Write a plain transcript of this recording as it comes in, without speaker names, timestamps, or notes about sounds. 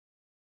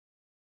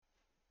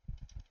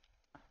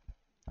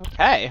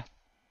Okay.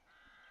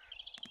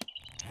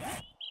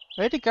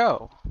 Ready to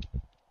go.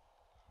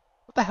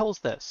 What the hell is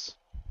this?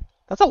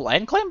 That's a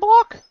land claim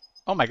block?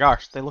 Oh my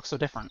gosh, they look so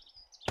different.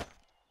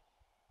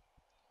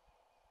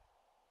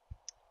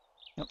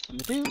 Nope, from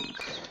the Duke.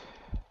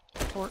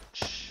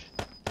 Torch.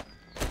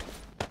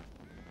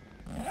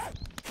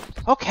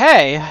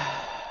 Okay.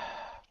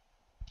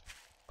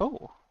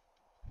 Oh.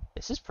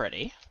 This is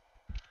pretty.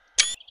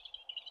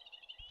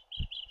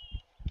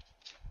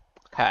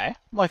 Okay,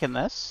 I'm liking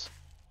this.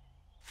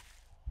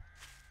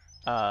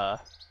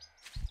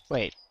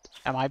 Wait,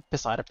 am I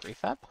beside a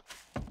prefab?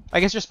 I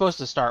guess you're supposed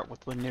to start with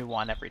the new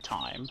one every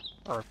time.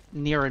 Or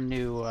near a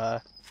new,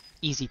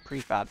 easy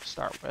prefab to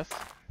start with.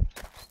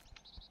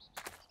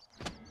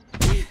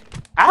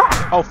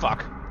 Ah! Oh,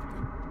 fuck.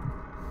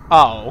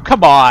 Oh,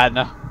 come on!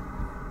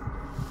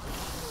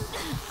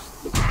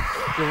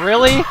 You're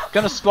really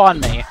gonna spawn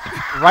me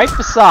right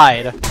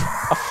beside a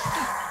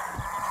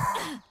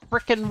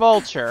frickin'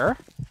 vulture?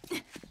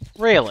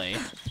 Really?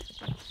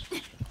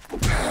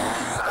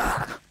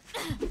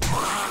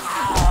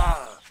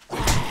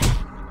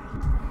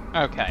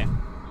 Okay,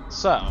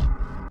 so...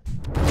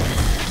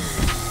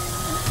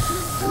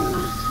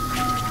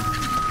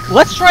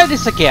 let's try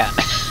this again.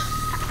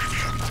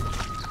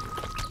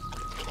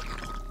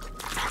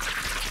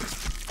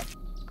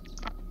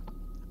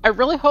 I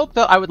really hope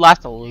that I would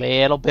last a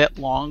little bit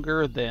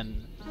longer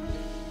than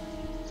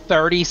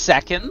 30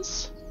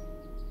 seconds.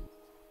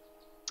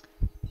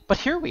 But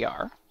here we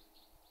are.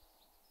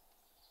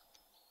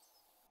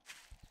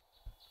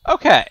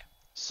 Okay,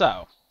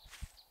 so...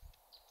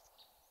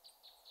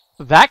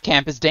 that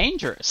camp is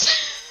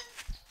dangerous.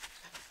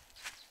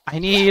 I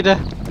need...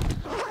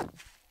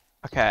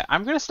 okay,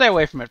 I'm gonna stay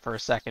away from it for a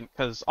second,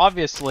 because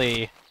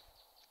obviously...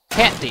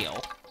 can't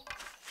deal.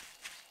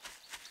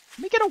 Let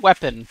me get a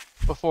weapon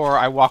before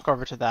I walk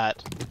over to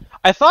that.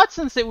 I thought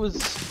since it was...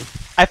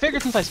 I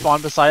figured since I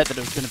spawned beside it that it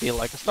was gonna be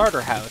like a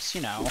starter house,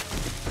 you know.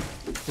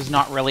 There's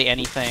not really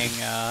anything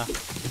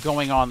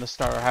going on in the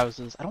starter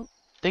houses. I don't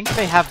think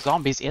they have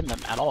zombies in them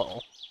at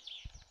all.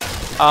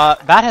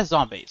 That has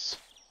zombies.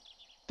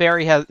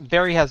 Very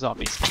has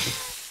zombies.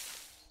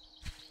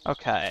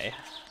 Okay.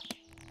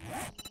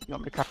 You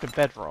want me to craft a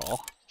bedroll?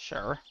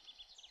 Sure.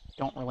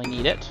 Don't really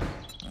need it,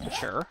 but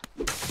sure.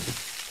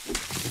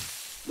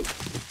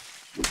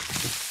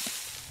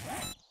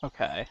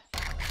 Okay.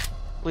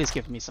 Please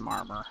give me some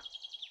armor.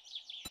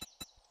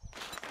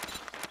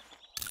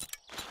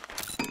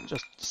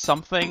 Just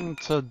something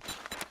to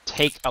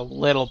take a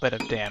little bit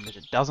of damage.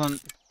 It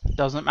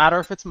doesn't matter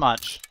if it's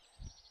much.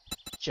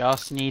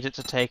 Just need it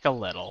to take a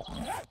little.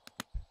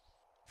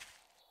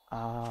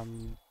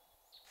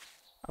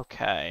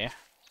 Okay.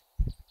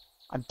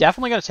 I'm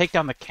definitely going to take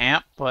down the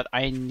camp, but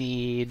I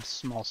need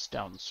small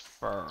stones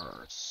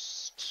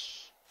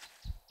first.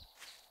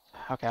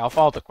 Okay, I'll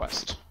follow the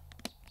quest.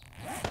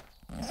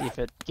 See if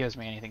it gives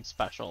me anything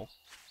special.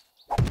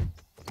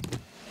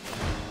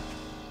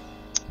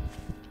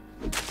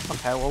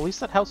 Okay, well at least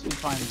that helps me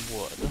find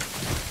wood.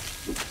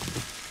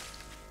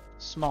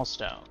 Small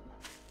stone.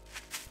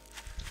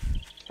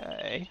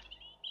 Okay.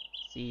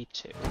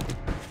 C2.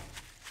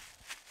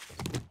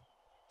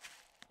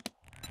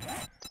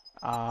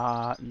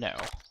 No.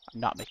 I'm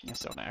not making a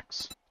stone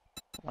axe.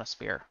 I want a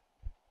spear.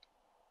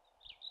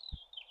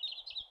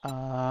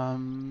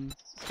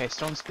 Okay,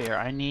 stone spear.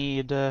 I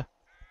need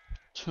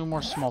 2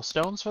 more small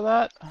stones for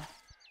that.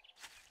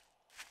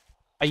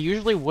 I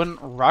usually wouldn't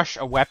rush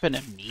a weapon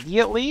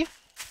immediately,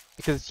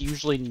 because it's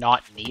usually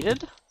not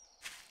needed.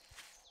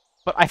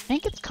 But I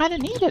think it's kind of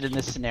needed in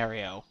this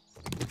scenario.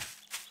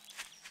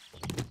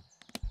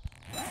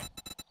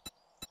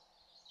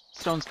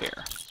 Stone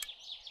spear.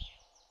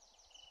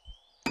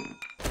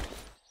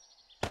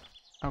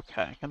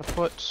 Okay, gonna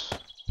put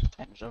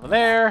damage over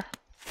there.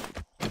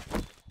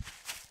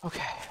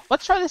 Okay,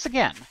 let's try this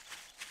again.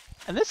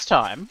 And this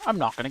time, I'm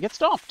not gonna get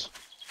stomped.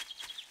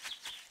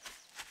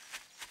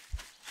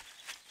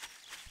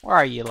 Where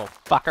are you, little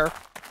fucker?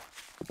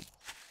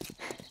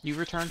 You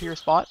returned to your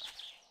spot?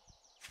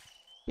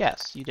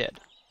 Yes, you did.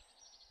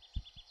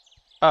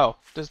 Oh,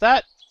 does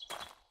that...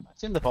 I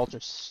assume the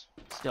vulture's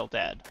still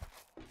dead.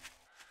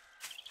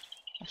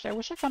 Actually, I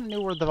wish I kind of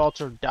knew where the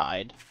vulture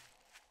died.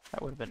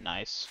 That would have been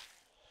nice.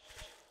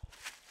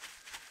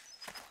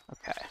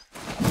 Okay.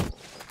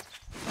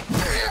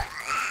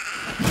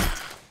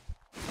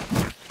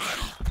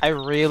 I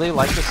really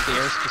like the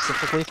spear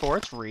specifically for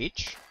its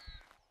reach.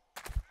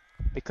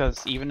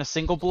 Because even a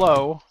single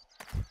blow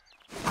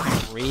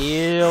can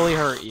really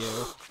hurt you.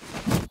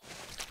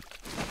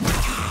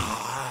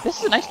 This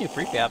is a nice new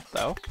prefab,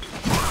 though.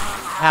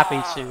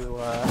 Happy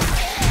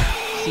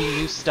to see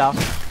new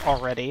stuff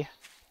already.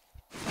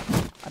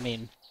 I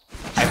mean,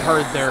 I've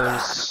heard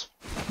there's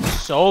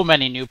so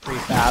many new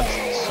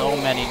prefabs, so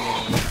many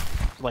new,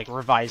 like,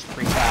 revised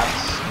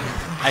prefabs.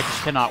 I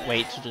just cannot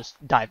wait to just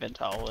dive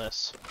into all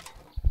this.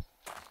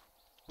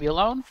 We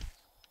alone?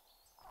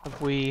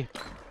 Have we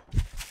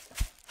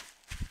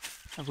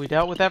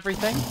dealt with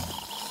everything?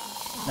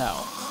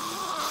 No.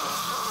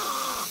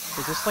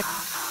 Is this like...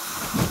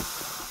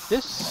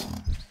 This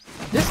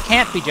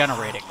can't be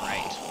generating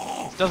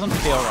right. This doesn't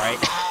feel right.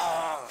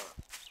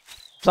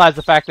 Besides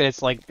the fact that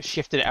it's, like,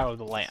 shifted out of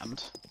the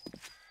land.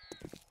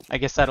 I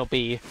guess that'll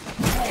be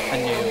a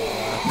new...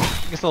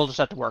 I guess they'll just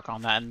have to work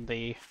on that in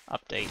the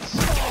updates.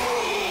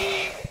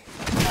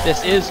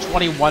 This is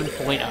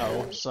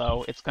 21.0,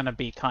 so it's gonna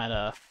be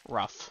kinda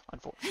rough,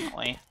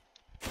 unfortunately.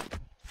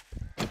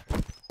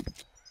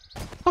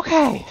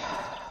 Okay!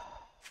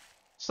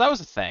 So that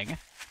was a thing.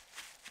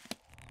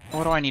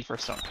 What do I need for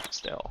stone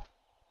still?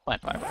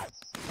 Plant fiber.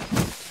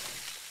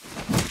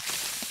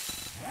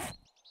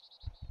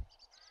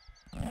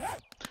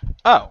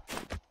 Oh!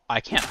 I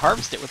can't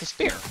harvest it with a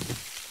spear.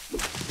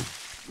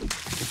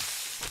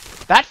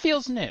 That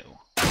feels new.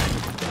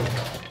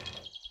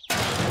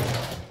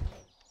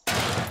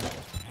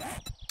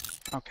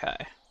 Okay,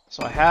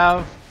 so I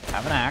have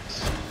an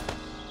axe.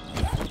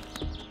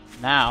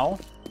 Now,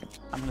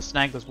 I'm gonna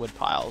snag those wood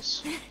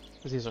piles,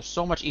 because these are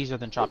so much easier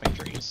than chopping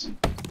trees.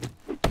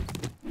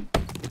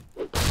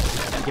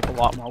 And give a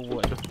lot more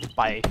wood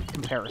by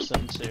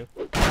comparison to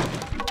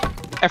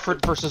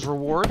effort versus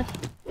reward.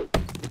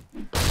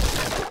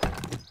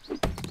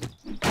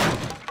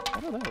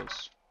 What are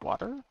those?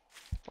 Water?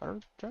 Water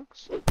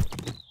jugs?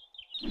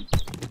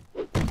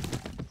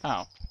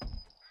 Oh.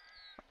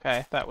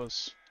 Okay, that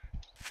was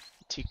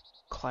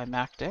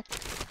anticlimactic.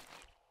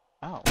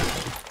 Oh.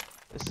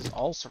 This is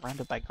all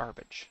surrounded by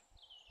garbage.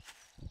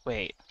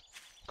 Wait.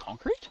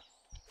 Concrete?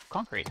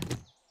 Concrete.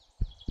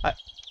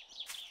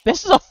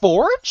 This is a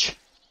forge?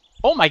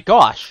 Oh my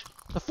gosh!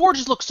 The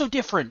forges look so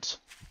different!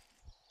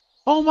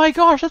 Oh my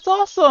gosh, that's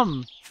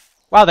awesome!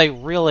 Wow, they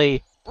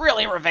really,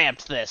 really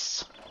revamped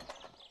this!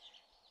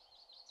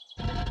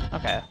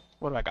 Okay,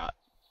 what do I got?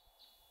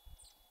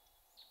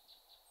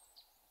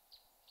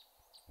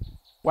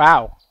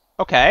 Wow.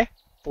 Okay.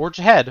 Forge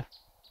Ahead.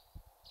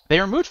 They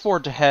removed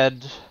Forge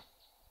Ahead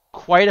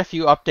quite a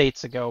few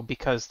updates ago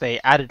because they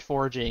added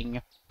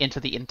foraging into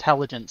the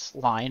intelligence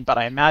line, but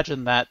I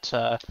imagine that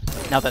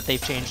now that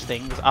they've changed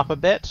things up a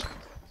bit,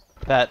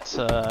 that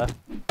well,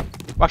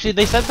 actually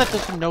they said that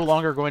there's no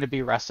longer going to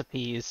be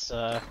recipes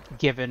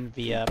given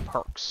via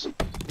perks,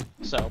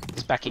 so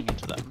speccing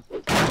into them,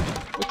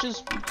 which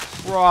is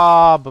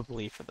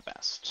probably for the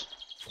best,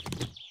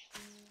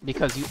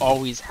 because you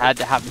always had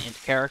to have an int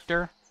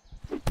character,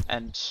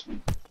 and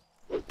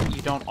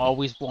you don't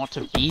always want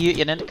to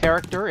be an int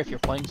character if you're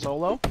playing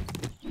solo.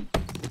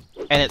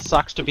 And it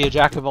sucks to be a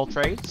jack of all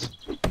trades.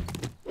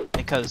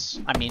 Because,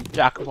 I mean,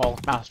 jack of all,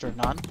 master of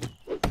none.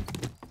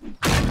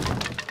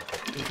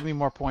 Give me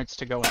more points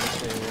to go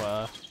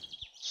into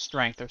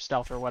strength or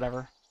stealth or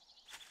whatever.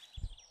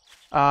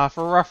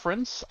 For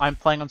reference, I'm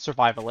playing on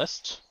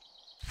Survivalist.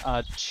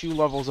 2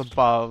 levels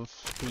above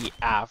the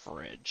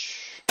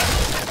average.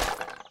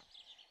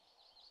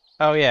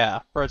 Oh yeah,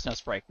 Bird's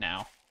Nest break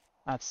now.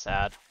 That's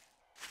sad.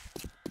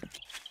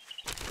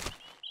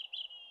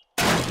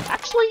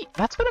 Actually,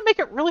 that's gonna make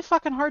it really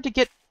fucking hard to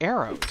get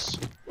arrows.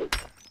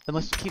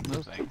 Unless you keep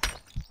moving.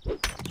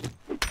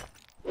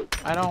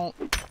 I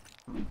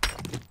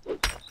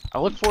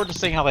look forward to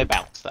seeing how they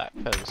balance that,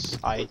 because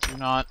I do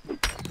not...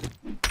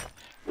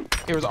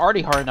 It was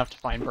already hard enough to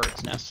find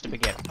Bird's Nest to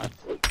begin with.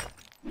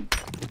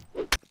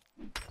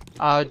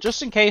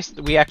 Just in case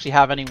we actually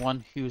have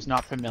anyone who's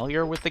not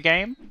familiar with the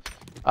game,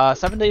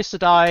 7 Days to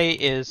Die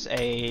is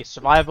a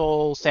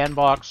survival,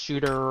 sandbox,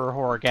 shooter,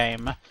 horror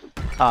game,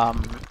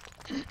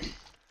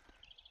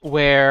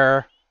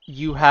 where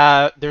you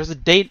have there's a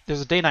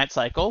day-night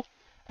cycle,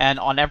 and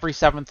on every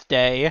 7th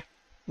day,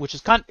 which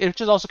is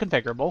also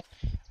configurable,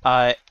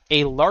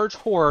 a large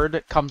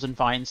horde comes and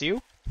finds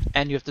you,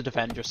 and you have to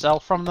defend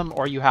yourself from them,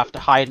 or you have to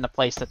hide in a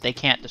place that they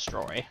can't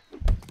destroy.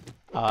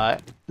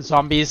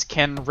 Zombies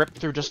can rip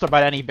through just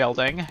about any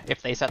building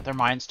if they set their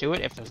minds to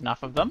it, if there's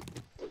enough of them.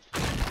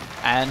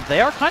 And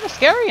they are kind of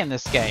scary in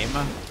this game.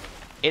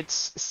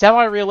 It's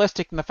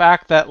semi-realistic in the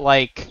fact that,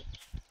 like,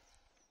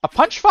 a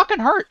punch fucking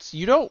hurts.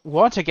 You don't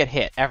want to get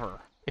hit, ever,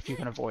 if you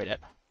can avoid it.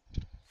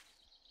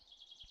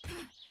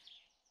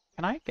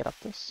 Can I get up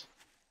this?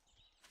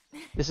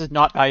 This is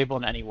not valuable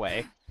in any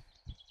way.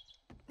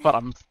 But I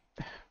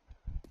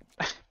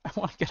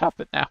want to get up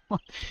it now.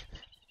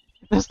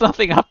 There's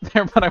nothing up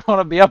there, but I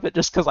want to be up it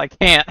just because I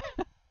can't.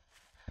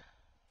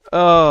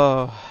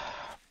 Oh.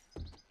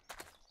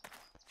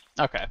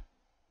 Okay.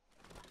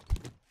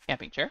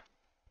 Camping chair.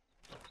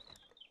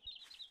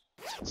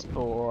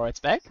 Store its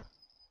bag.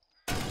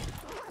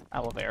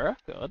 Aloe vera,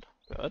 good,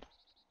 good.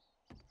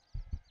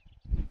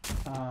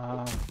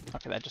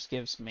 Okay, that just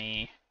gives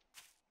me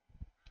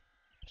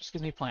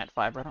plant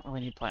fiber. I don't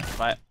really need plant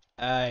fiber.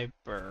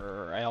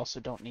 I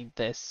also don't need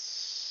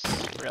this,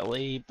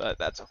 really, but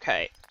that's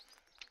okay.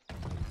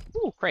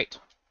 Ooh, great.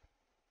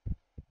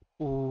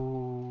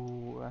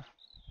 Ooh.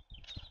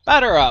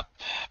 Batter up.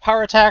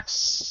 Power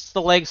attacks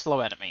the leg slow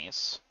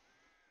enemies.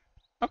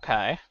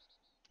 Okay.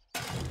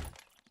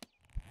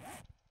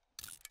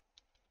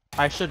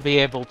 I should be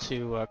able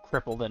to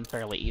cripple them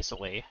fairly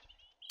easily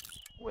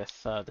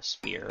with the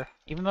spear,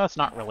 even though it's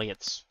not really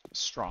its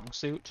strong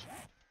suit.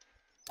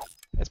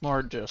 It's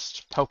more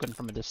just poking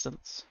from a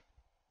distance.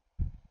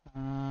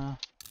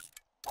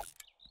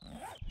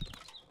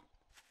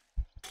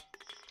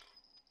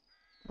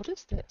 What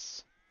is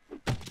this?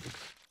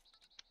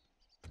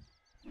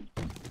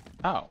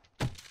 Oh.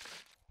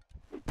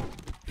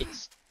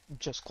 It's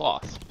just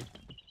cloth.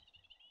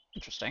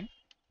 Interesting.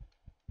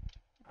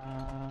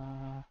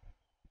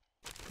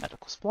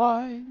 Medical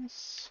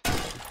supplies.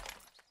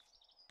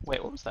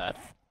 Wait, what was that?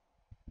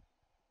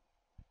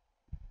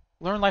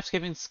 Learn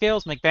life-saving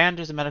skills, make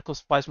bandages and medical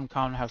supplies from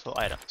common household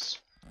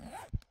items.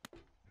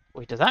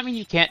 Wait, does that mean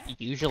you can't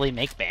usually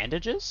make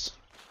bandages?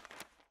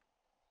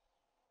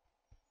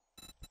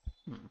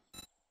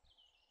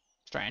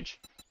 Strange.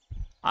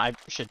 I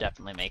should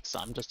definitely make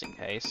some, just in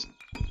case.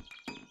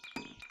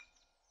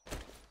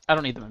 I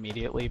don't need them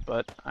immediately,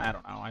 but I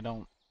don't know,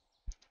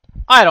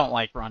 I don't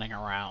like running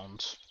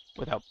around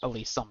without at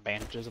least some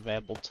bandages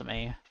available to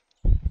me.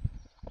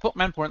 I'll put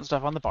my important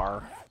stuff on the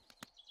bar.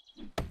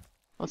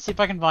 Let's see if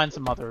I can find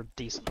some other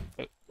decent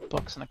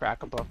books in the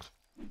Cracker book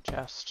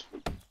chest.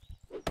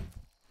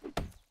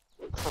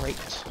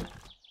 Crate,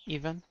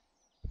 even.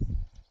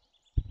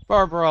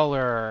 Bar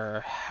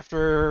Brawler.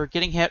 After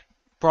getting hit,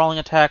 brawling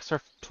attacks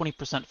are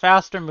 20%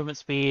 faster, movement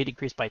speed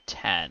increased by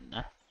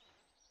 10.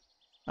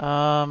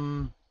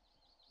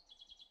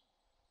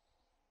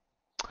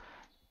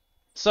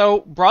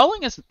 So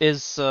brawling is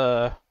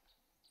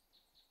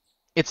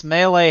it's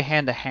melee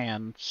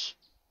hand-to-hand,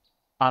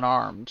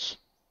 unarmed.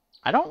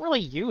 I don't really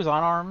use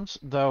unarmed,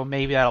 though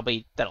maybe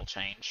that'll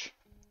change.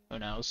 Who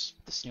knows?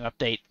 This new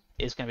update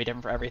is going to be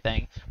different for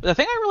everything. But the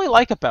thing I really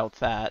like about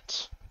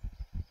that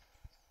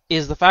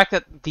is the fact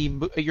that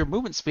your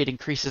movement speed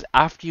increases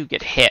after you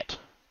get hit.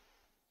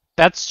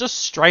 That's just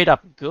straight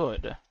up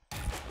good.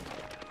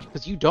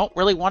 Because you don't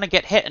really want to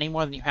get hit any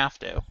more than you have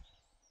to.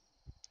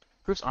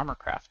 Improves armor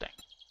crafting.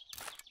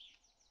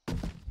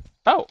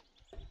 Oh!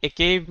 It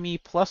gave me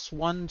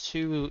 +1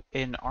 to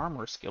an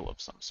armor skill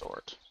of some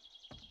sort.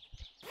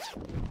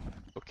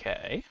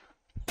 Okay.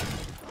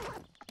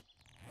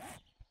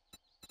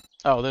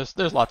 Oh,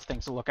 there's lots of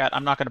things to look at.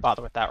 I'm not going to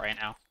bother with that right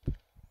now.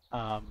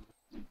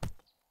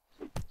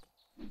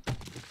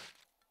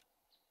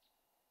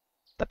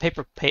 That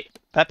paper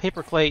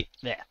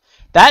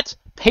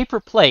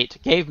plate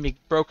gave me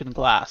broken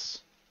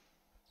glass.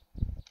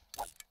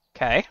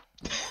 Okay.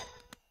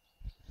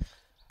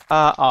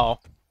 Oh.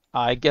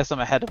 I guess I'm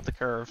ahead of the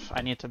curve.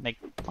 I need to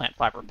make plant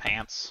fiber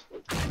pants.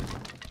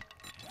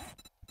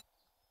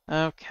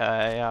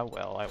 Okay, I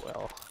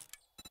will.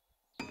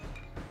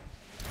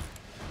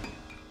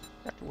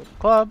 Got the wooden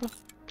club.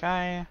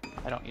 Okay,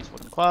 I don't use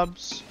wooden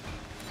clubs.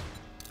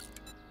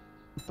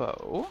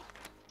 Bow.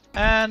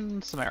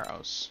 And some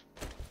arrows.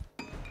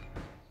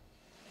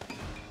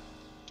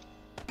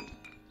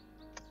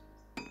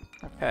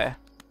 Okay, I'm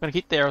gonna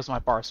keep the arrows in my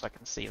bar so I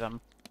can see them.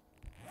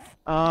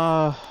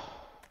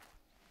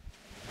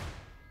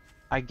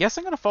 I guess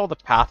I'm gonna follow the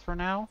path for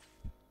now.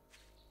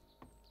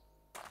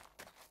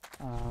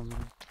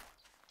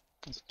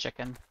 There's a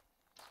chicken.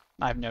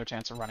 I have no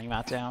chance of running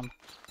that down.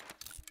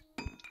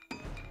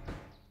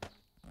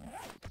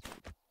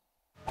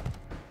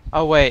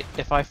 Oh wait,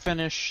 if I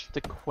finish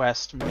the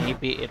quest,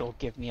 maybe it'll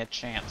give me a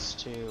chance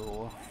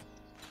to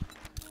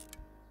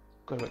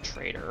go to a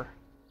trader.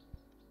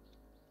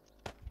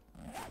 I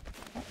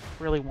don't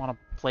really want to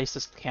place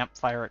this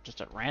campfire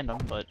just at random,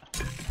 but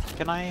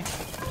can I?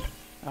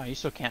 Oh, you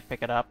still can't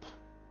pick it up.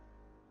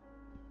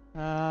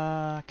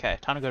 Okay,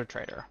 time to go to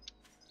trader.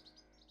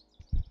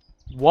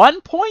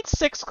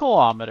 1.6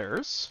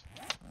 kilometers?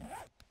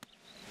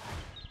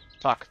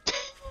 Fuck.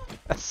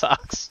 That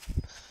sucks.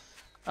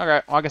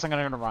 Okay, well I guess I'm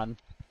gonna run.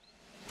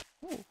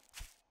 Ooh. There's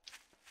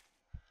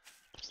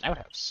an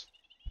outhouse.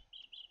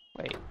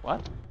 Wait,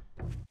 what?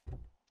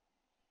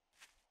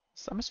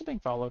 I'm still being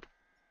followed.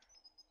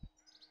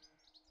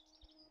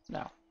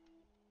 No.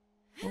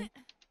 Boop.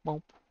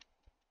 Boop.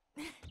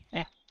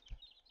 Eh.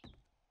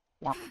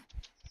 Womp.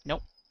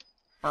 Nope.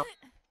 Burp.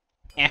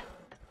 Eh.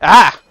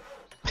 Ah!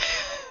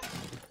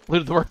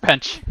 Looted the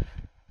workbench.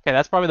 Okay,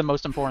 that's probably the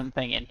most important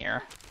thing in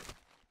here.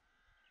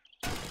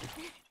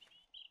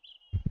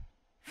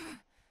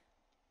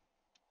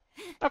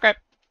 Okay.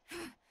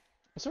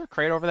 Is there a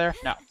crate over there?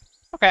 No.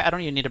 Okay, I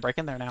don't even need to break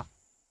in there now.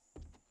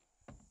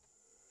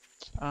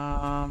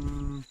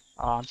 Oh,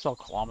 I'm still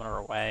a kilometer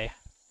away.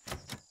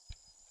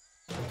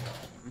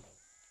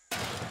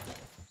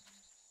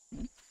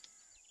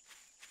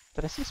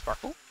 Did I see a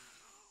sparkle?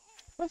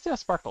 Did I see a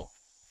sparkle?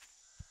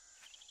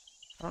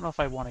 I don't know if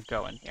I want to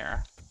go in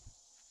here.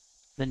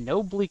 The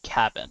Nobly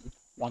Cabin.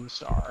 1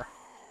 star.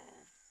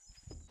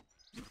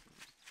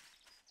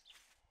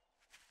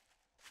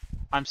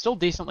 I'm still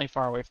decently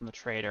far away from the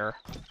trader.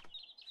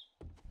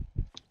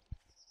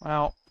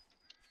 Well...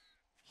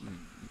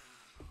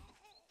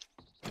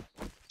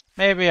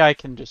 maybe I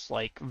can just,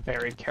 like,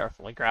 very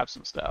carefully grab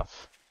some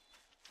stuff.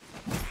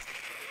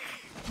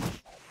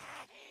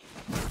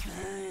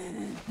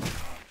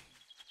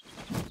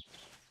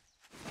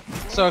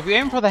 So if you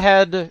aim for the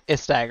head, it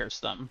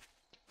staggers them.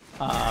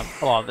 A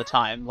lot of the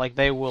time. Like,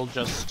 they will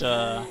just,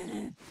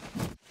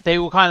 they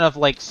will kind of,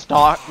 like,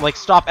 stop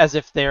as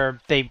if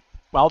they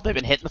well, they've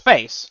been hit in the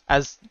face,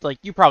 as like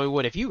you probably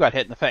would if you got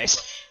hit in the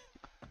face.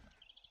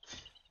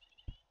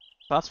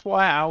 That's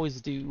why I always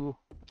do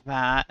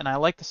that, and I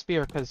like the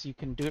spear because you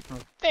can do it from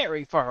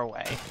very far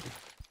away.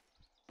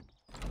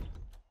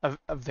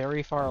 A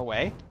very far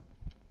away?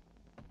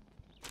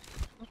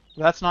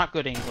 That's not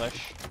good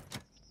English.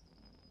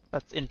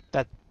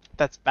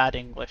 That's bad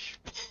English.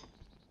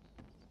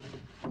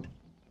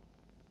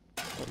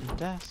 Wooden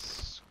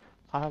desk,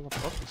 pile of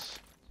books,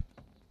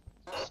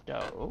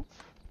 stove.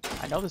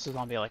 I know this is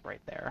zombie like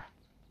right there.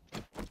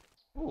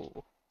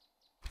 Ooh.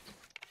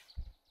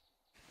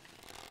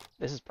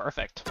 This is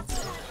perfect.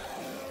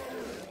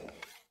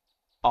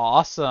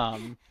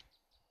 Awesome.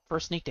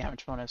 First sneak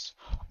damage bonus.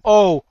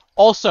 Oh,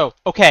 also,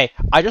 okay,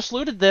 I just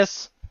looted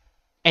this,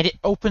 and it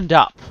opened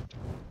up.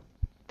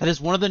 That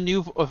is one of the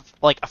new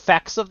like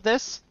effects of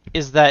this,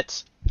 is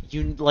that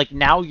you like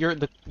now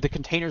the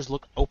containers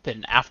look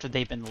open after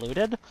they've been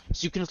looted.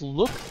 So you can just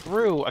look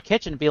through a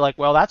kitchen and be like,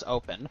 well, that's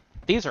open.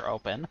 These are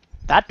open.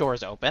 That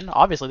door's open.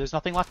 Obviously, there's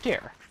nothing left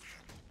here.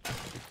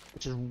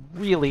 Which is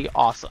really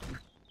awesome.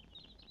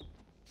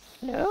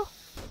 Hello?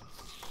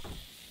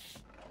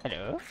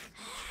 Hello?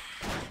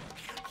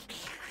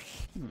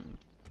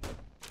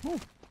 Ooh,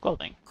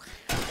 clothing.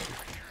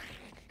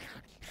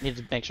 Need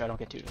to make sure I don't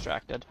get too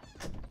distracted.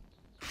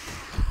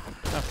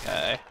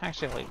 Okay,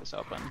 actually I'll leave this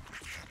open.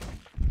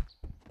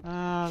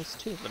 There's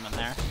two of them in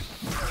there.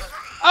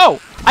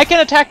 Oh! I can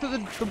attack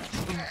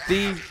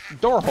the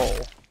door hole!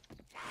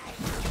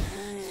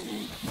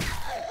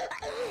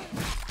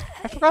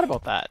 I forgot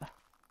about that.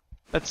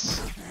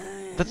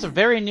 That's a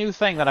very new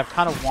thing that I've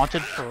kind of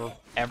wanted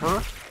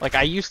forever. Like,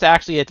 I used to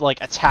actually, like,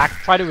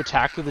 try to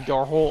attack through the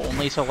door hole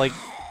only to, like,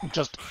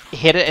 just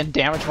hit it and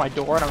damage my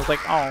door, and I was like,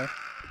 oh.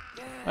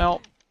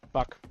 Well,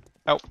 fuck.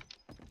 Oh.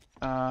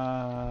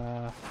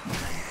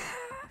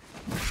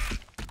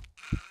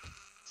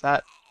 Is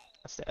that...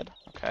 That's dead.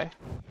 Okay.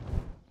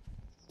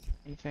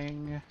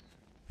 Anything...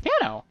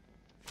 Piano!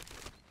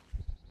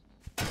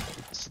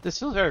 This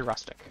feels very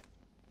rustic.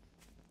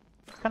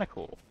 It's kind of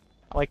cool.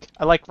 I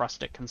like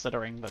rustic,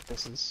 considering that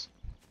this is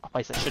a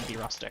place that should be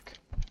rustic.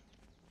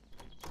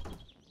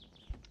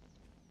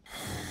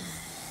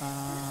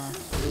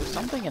 There's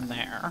something in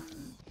there.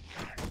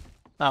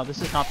 No, this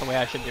is not the way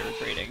I should be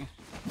retreating.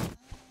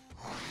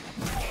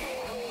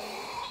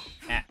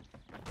 Eh.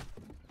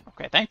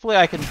 Okay, thankfully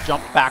I can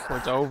jump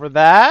backwards over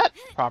that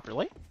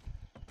properly.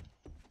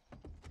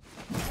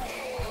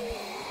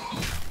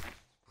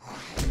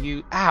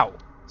 You... Ow!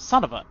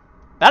 Son of a...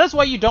 That is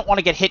why you don't want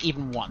to get hit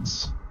even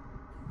once.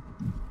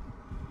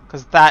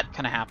 Because that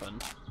can happen.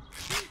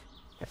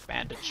 Get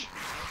bandage.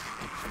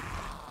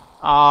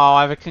 Oh,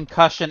 I have a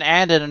concussion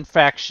and an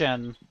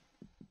infection.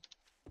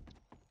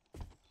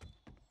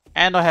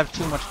 And I have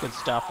too much good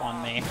stuff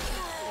on me.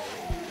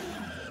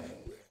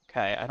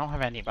 Okay, I don't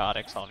have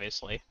antibiotics,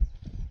 obviously.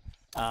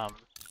 Well,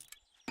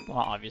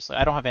 obviously.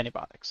 I don't have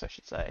antibiotics, I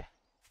should say.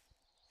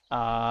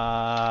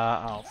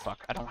 Oh,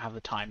 fuck. I don't have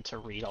the time to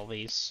read all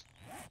these.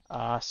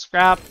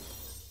 Scrap.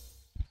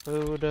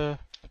 Food.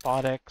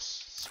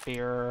 Robotics.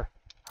 Spear.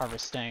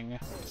 Harvesting.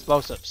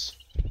 Explosives.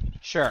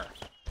 Sure.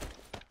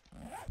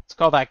 Let's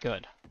call that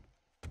good.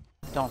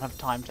 Don't have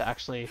time to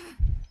actually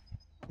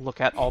look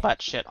at all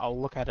that shit. I'll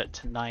look at it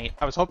tonight.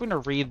 I was hoping to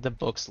read the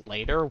books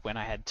later when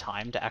I had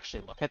time to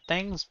actually look at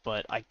things,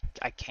 but I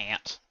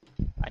can't.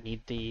 I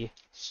need the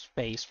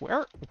space.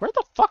 Where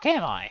the fuck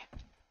am I?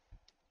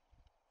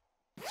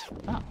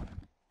 Oh.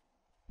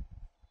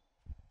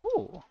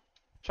 Ooh.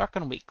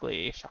 Shotgun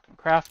weekly. Shotgun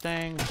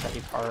crafting.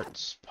 Machete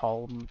parts.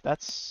 Palm.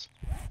 That's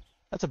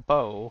a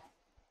bow.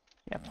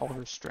 Yeah,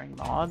 Pulver string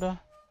mod.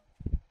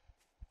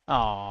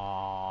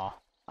 Aww.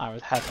 I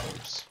would have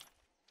those.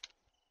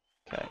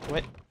 Okay,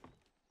 wait.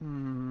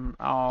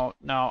 Oh,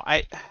 no,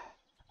 I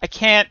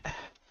can't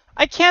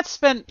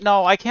spend,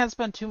 no, I can't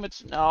spend too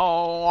much,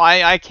 no,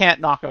 I can't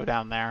not go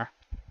down there.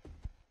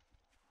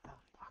 Oh,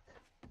 fuck.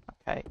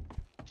 Okay.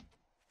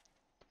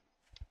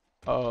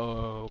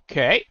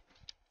 Okay.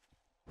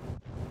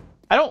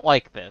 I don't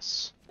like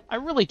this. I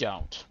really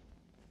don't.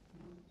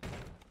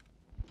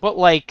 But,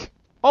 like,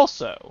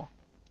 also,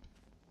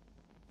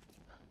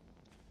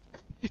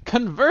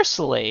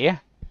 conversely,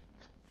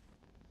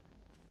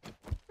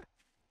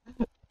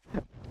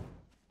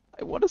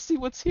 I want to see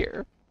what's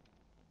here.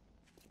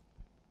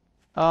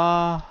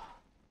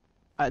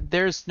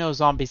 There's no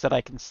zombies that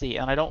I can see,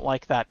 and I don't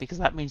like that, because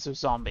that means there's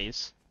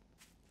zombies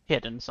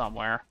hidden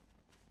somewhere.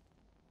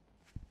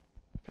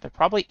 They're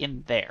probably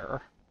in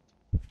there.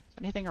 Is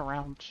anything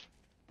around?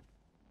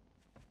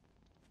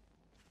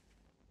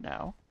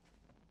 No.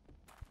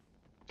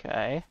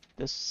 Okay,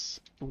 this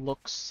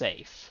looks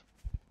safe,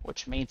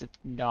 which means it's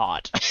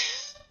not.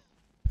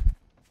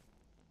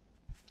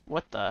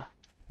 What the?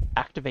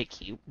 Activate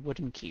key,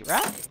 wooden key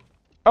rack?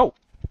 Oh!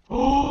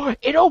 Oh!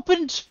 It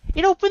opened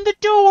the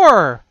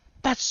door!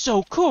 That's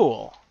so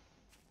cool!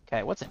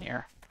 Okay, what's in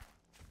here?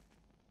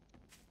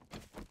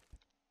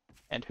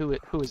 And who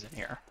is in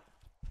here?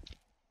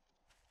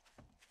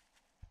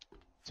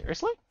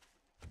 Seriously?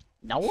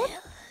 No one?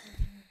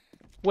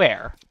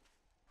 Where?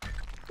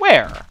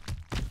 Where?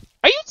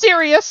 Are you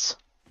serious?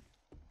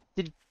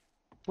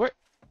 Where?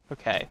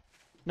 Okay.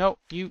 No,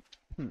 you...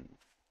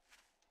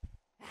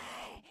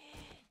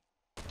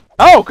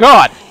 Oh,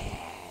 God!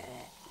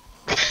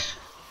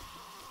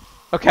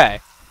 Okay.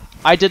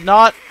 I did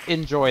not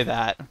enjoy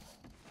that.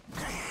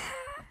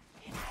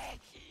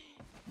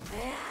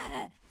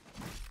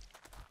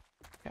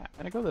 Okay, I'm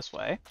gonna go this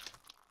way.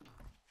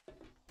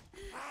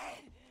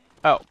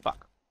 Oh,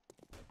 fuck.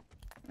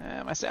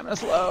 My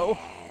stamina's low.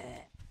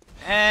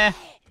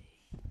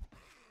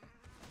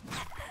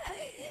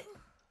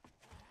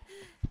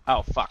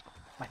 Oh, fuck.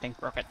 My thing's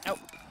broken. Nope.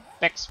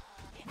 Fix.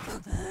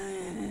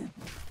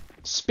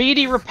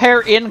 Speedy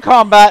repair in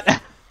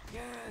combat!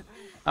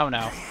 Oh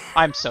no.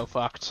 I'm so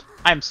fucked.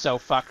 I'm so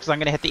fucked, because I'm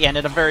gonna hit the end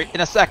in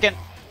a second.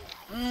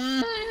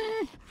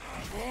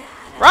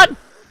 Run!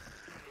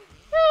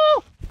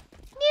 No!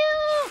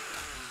 No!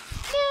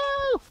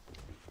 No!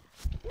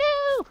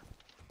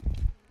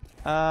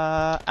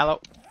 No!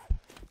 Hello.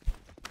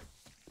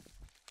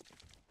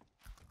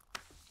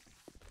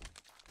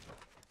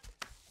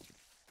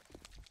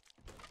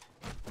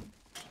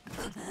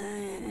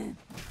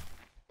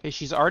 Okay,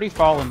 she's already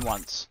fallen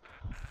once.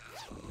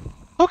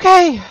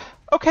 Okay!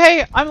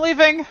 Okay, I'm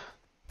leaving!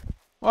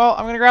 Well,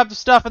 I'm gonna grab the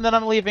stuff and then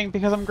I'm leaving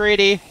because I'm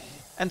greedy.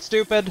 And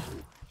stupid.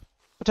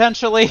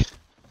 Potentially.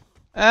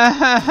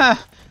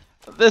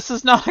 This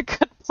is not a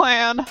good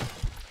plan.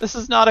 This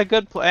is not a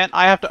good plan.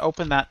 I have to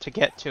open that to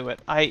get to it.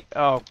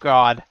 Oh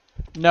god.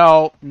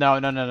 No. No,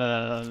 no, no,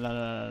 no, no, no,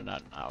 no, no, no,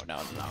 no,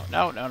 no,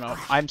 no, no, no.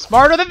 I'm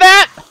smarter than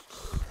that!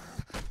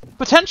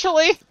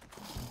 Potentially!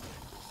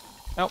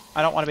 Nope,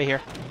 I don't want to be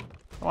here. I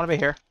don't want to be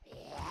here.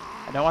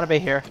 I don't want to be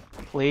here.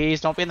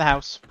 Please don't be in the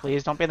house.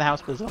 Please don't be in the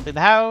house. Please don't be in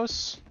the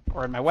house.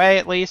 Or in my way,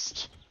 at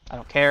least. I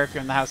don't care if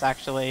you're in the house,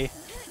 actually.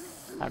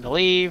 Time to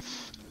leave.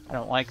 I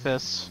don't like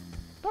this.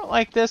 Don't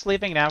like this.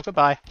 Leaving now.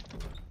 Goodbye.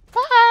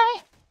 Bye!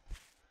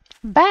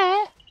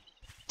 Bye!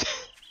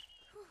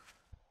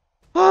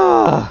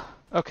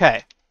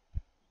 Okay.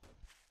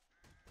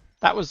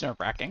 That was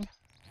nerve-wracking.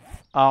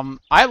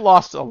 I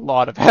lost a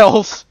lot of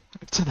health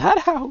to that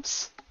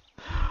house.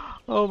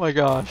 Oh my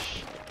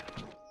gosh.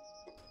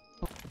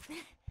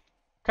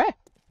 Okay.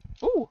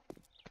 Ooh.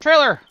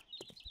 Trailer!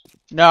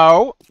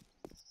 No!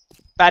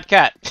 Bad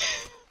cat.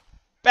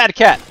 Bad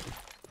cat!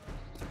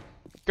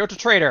 Go to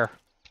trader.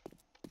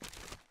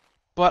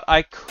 But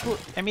I could...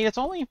 I mean, it's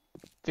only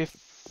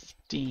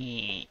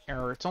 15...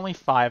 Or it's only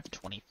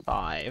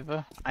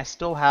 5:25. I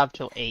still have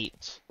till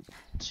 8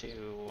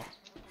 to...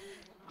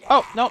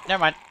 Oh, no,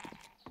 never mind.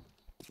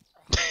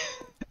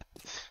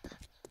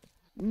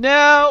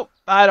 No!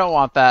 I don't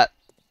want that.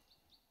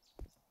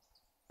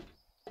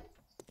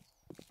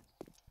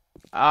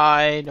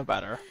 I know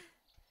better.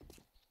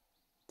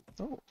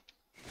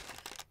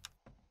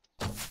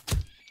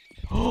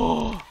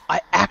 Oh, I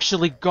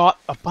actually got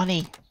a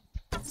bunny.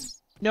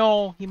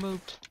 No, he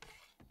moved.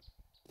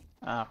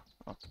 Oh,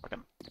 fuck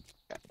him.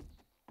 Okay.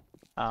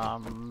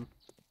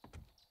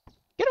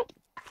 You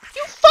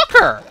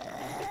fucker!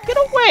 Get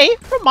away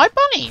from my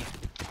bunny!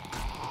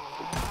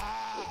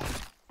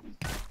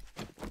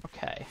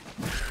 Okay.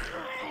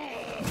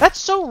 That's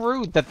so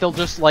rude that they'll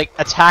just, like,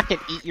 attack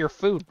and eat your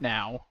food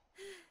now.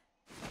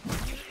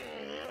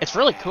 It's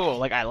really cool.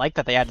 Like, I like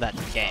that they added that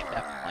to the game,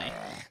 definitely.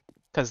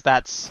 Because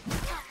that's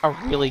a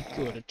really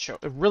good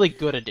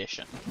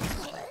addition.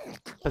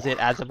 Because it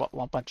adds a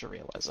bunch of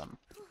realism.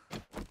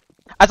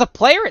 As a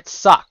player, it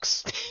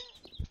sucks.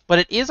 But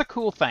it is a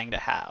cool thing to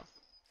have.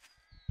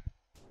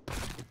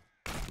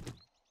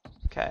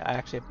 Okay, I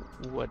actually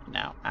have wood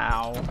now.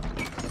 Ow.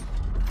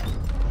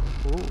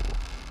 Ooh.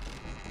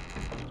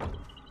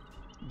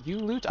 You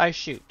loot, I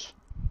shoot.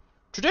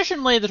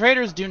 Traditionally, the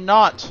traders do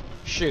not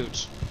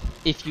shoot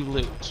if you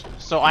loot.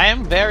 So I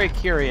am very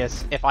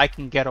curious if I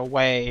can get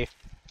away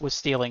with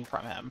stealing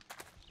from him.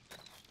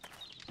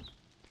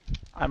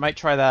 I might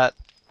try that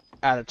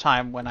at a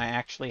time when I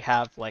actually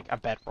have, like, a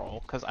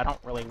bedroll, because I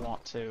don't really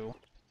want to...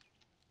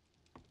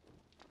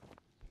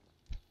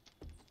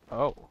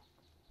 Oh.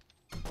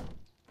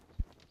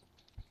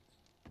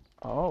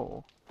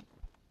 Oh.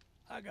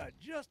 I got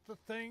just the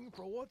thing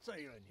for what's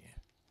ailing you.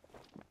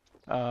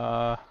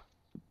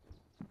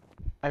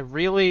 I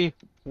really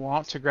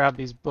want to grab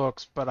these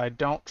books, but I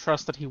don't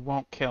trust that he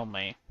won't kill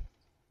me.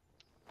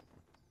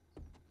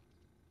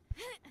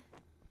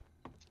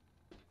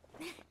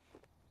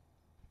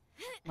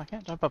 I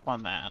can't jump up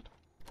on that.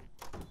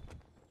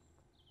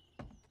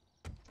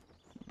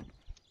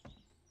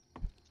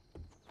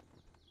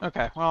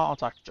 Okay, well, I'll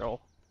talk to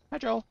Joel. Hi,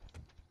 Joel.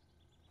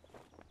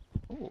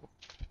 Ooh.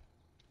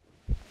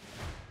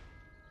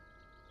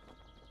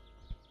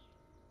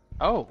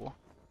 Oh.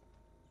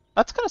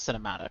 That's kind of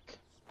cinematic.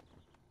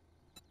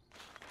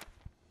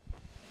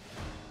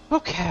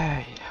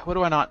 Okay, what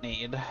do I not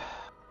need?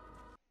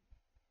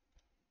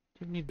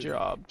 You need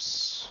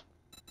jobs.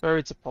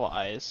 Buried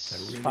supplies. I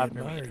really 5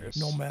 admire you. millimeters.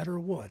 No matter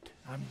what,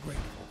 I'm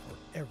grateful for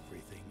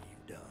everything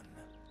you've done.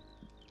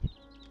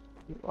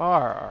 You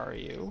are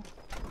you?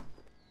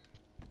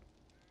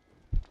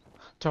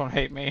 Don't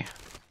hate me.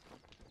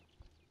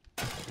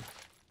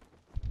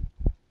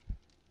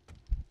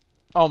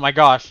 Oh my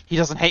gosh, he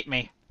doesn't hate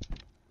me.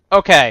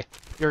 Okay,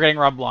 you're getting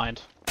rub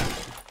blind.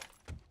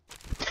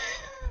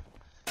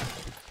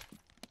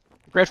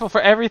 Grateful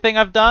for everything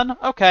I've done?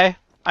 Okay,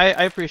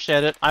 I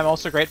appreciate it. I'm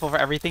also grateful for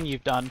everything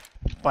you've done.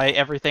 By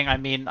everything, I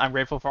mean I'm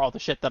grateful for all the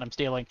shit that I'm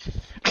stealing.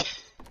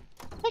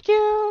 Thank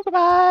you,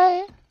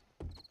 goodbye!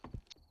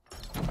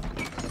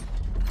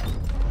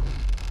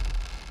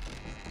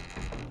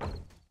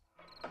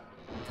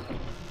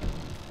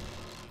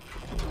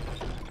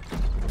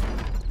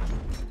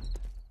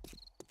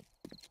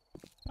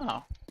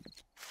 Oh.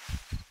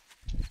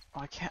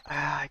 Well,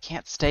 I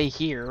can't stay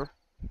here.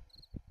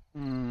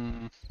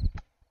 Hmm.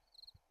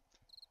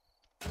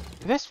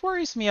 This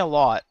worries me a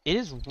lot. It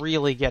is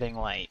really getting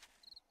late.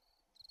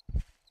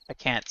 I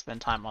can't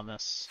spend time on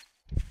this.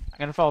 I'm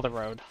gonna follow the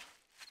road.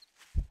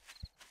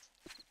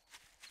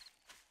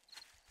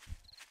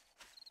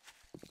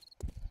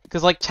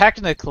 Because, like,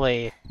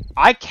 technically,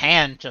 I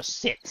can just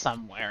sit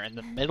somewhere in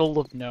the middle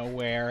of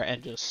nowhere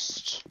and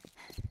just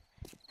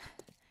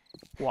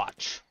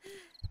watch.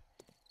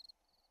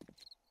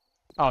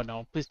 Oh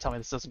no, please tell me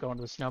this doesn't go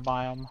into the snow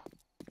biome.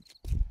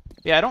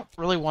 Yeah, I don't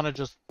really want to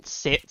just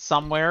sit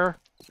somewhere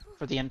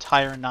for the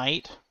entire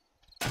night.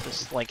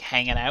 Just, like,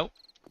 hanging out.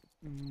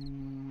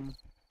 No,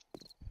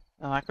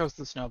 that goes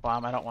to the snow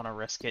biome. I don't want to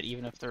risk it,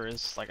 even if there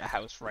is, like, a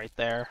house right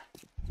there.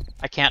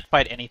 I can't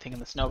fight anything in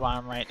the snow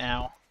biome right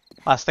now.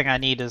 Last thing I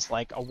need is,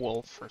 like, a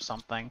wolf or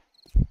something.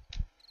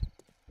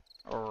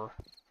 Or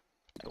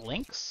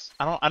lynx?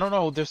 I don't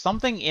know. There's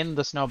something in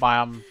the snow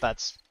biome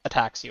that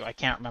attacks you. I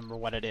can't remember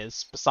what it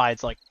is,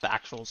 besides, like, the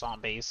actual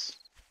zombies.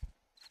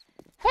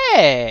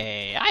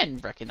 Hey! I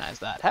didn't recognize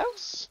that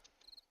house.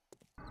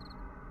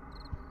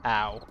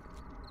 Ow.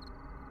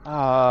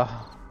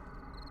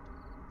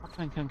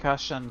 Fucking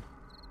concussion.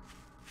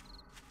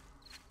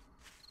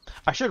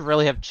 I should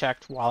really have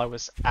checked while I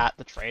was at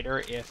the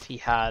trader if he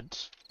had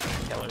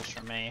killers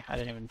for me. I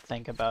didn't even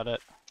think about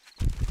it.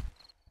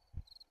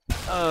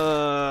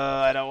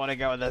 I don't want to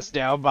go in this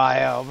snow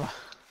biome.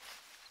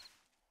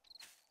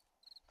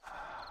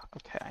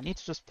 Okay, I need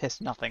to just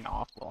piss nothing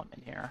off while I'm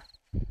in here.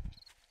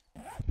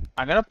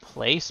 I'm gonna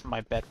place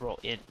my bedroll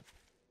in.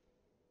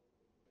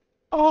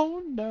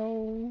 Oh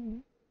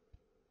no.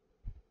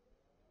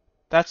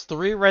 That's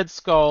 3 red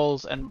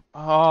skulls and...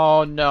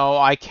 Oh no,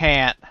 I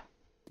can't.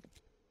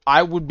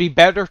 I would be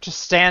better to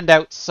stand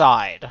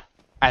outside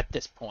at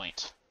this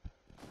point.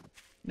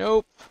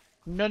 Nope.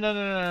 No, no,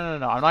 no, no, no,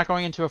 no. I'm not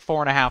going into a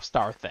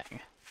 4.5-star thing.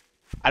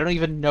 I don't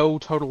even know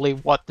totally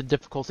what the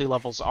difficulty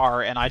levels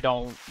are, and I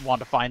don't want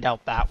to find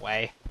out that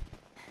way.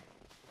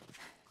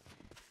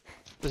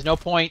 There's no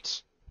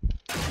point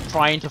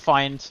trying to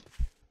find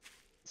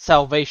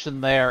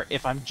salvation there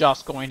if I'm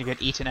just going to get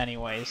eaten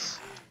anyways.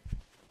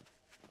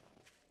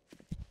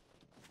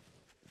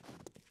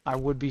 I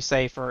would be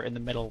safer in the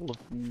middle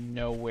of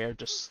nowhere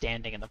just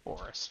standing in the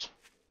forest.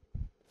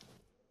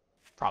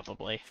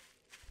 Probably.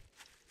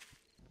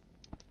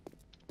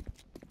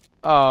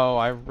 Oh,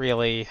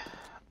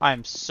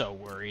 I'm so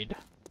worried.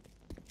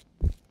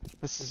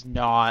 This is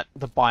not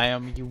the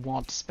biome you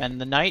want to spend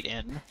the night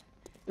in.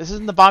 This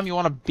isn't the biome you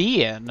want to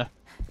be in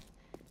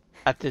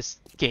at this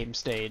game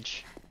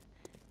stage.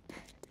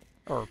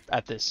 Or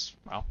at this,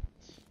 well,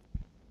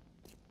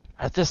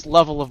 at this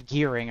level of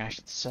gearing, I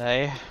should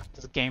say.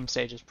 The game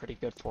stage is pretty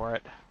good for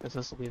it, because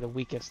this will be the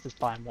weakest this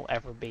biome will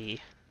ever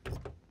be.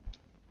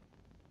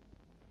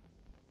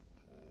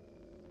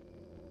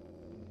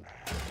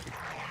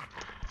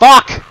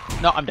 Fuck!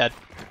 No, I'm dead.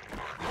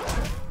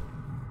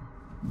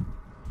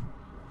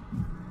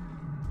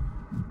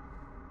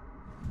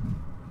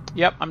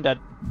 Yep, I'm dead.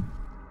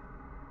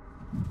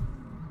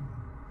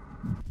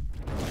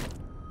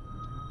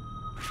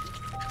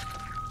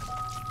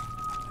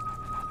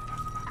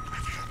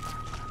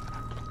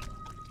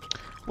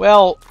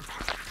 Well...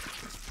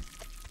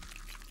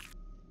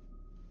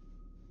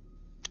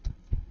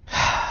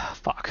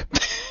 Fuck.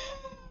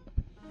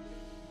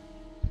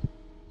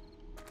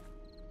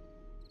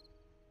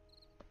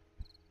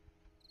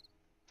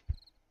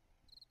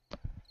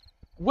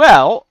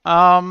 Well,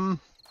 I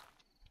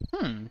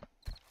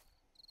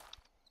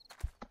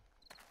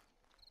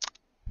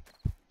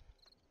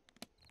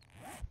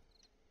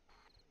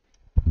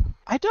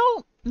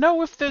don't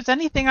know if there's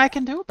anything I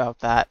can do about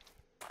that.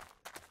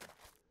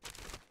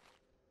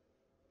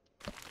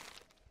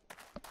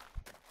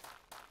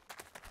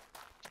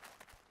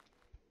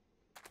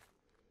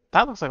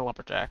 That looks like a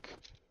lumberjack.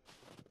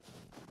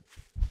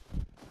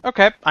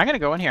 Okay, I'm gonna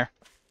go in here.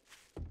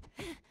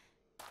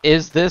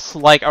 Is this,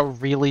 like, a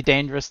really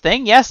dangerous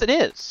thing? Yes, it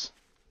is.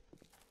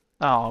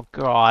 Oh,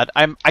 God.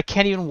 I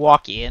can't even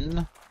walk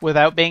in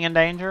without being in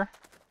danger?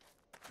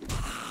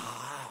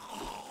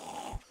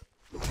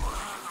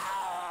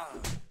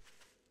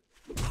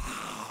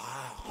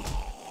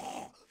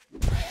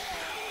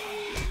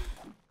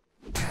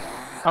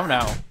 Oh,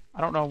 no. I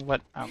don't know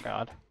what... Oh,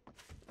 God.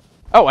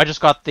 Oh, I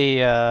just got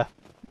the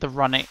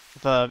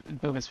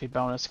movement speed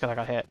bonus because I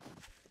got hit.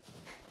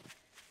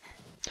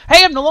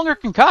 Hey, I'm no longer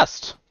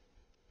concussed!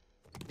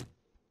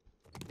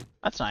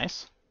 That's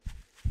nice.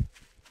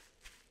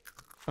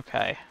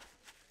 Okay.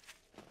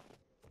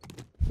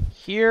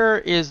 Here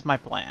is my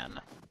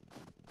plan.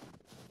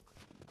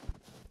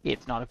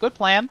 It's not a good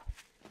plan,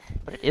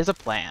 but it is a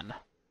plan.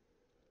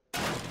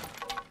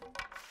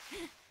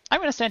 I'm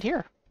gonna stand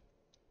here.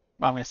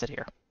 Well, I'm gonna sit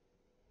here.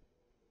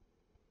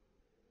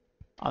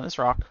 On this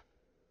rock.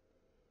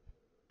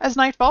 As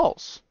night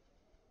falls.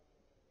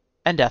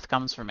 And death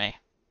comes for me.